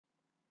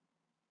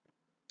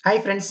Hi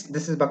friends,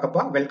 this is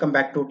Bakappa. Welcome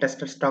back to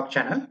Testers Talk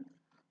channel.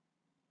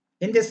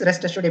 In this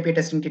REST assured API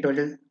testing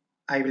tutorial,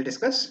 I will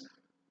discuss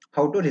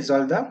how to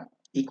resolve the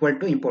equal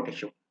to import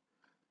issue.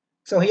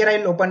 So here I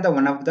will open the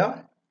one of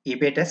the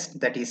API test,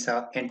 that is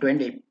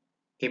end-to-end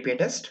API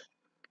test,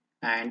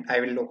 and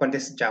I will open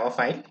this Java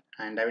file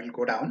and I will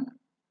go down.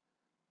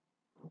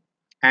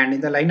 And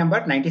in the line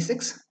number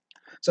 96,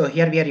 so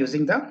here we are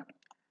using the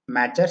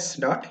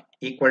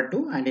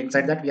Matchers.equalTo, and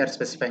inside that we are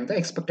specifying the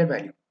expected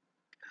value.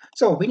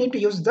 So we need to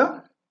use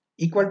the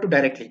equal to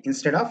directly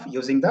instead of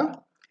using the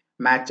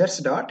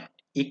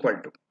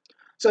Matchers.equalTo.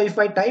 So if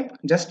I type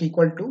just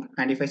equal to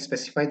and if I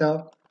specify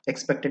the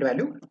expected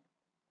value,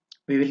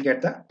 we will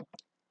get the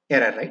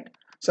error, right?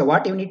 So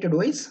what you need to do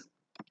is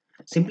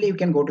simply you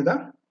can go to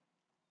the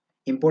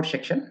import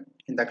section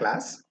in the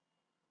class,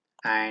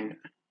 and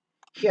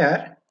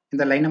here in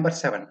the line number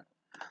 7,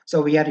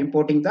 so we are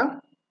importing the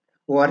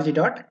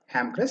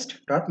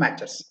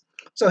org.hamcrest.matchers.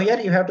 So here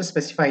you have to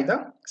specify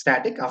the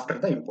static after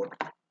the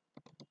import.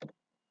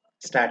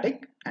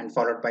 Static and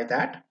followed by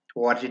that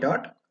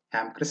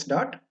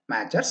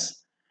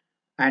org.hamcrest.matchers,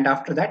 and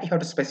after that you have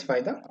to specify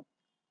the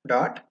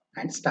dot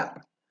and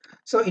star.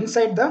 So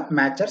inside the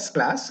matchers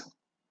class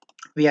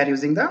we are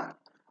using the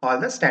all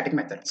the static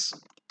methods.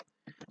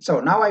 So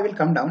now I will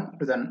come down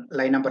to the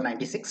line number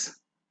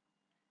 96,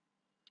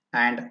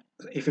 and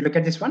if you look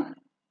at this one,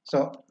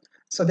 so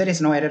there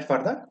is no error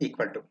for the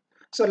equal to.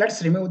 So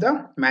let's remove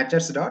the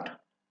matchers dot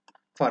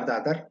for the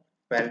other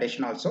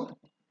validation also,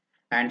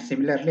 and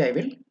similarly I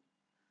will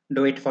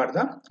do it for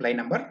the line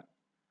number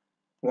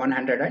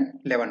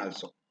 111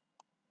 also.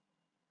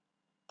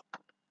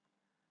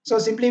 So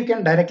simply you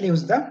can directly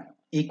use the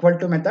equal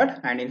to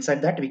method, and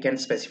inside that we can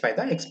specify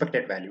the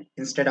expected value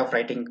instead of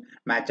writing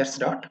matchers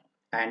dot.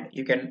 And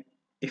you can,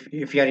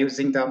 if you are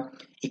using the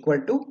equal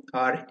to,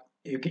 or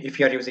if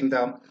you are using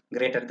the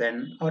greater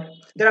than, or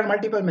there are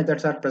multiple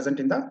methods are present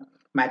in the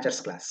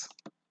matchers class.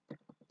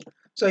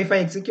 So if I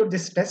execute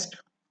this test,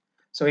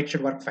 so it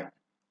should work fine.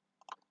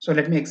 So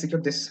let me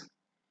execute this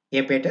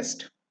API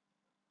test.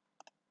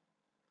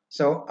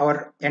 So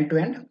our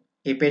end-to-end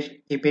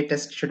API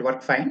test should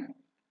work fine,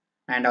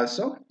 and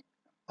also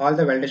all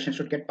the validation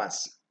should get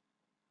passed.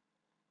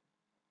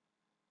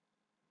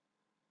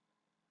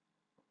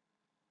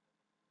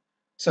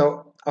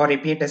 So our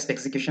API test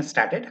execution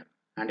started,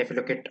 and if you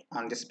look at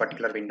on this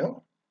particular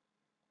window,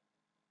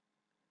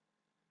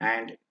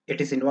 and it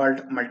is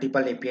involved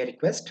multiple API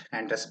request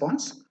and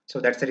response, so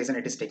that's the reason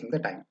it is taking the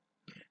time.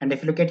 And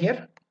if you look at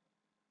here,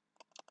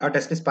 our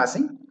test is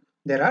passing,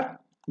 there are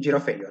 0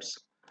 failures.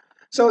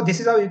 So this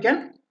is how you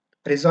can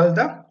resolve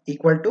the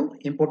equal to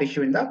import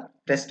issue in the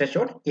test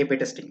assured API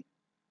testing.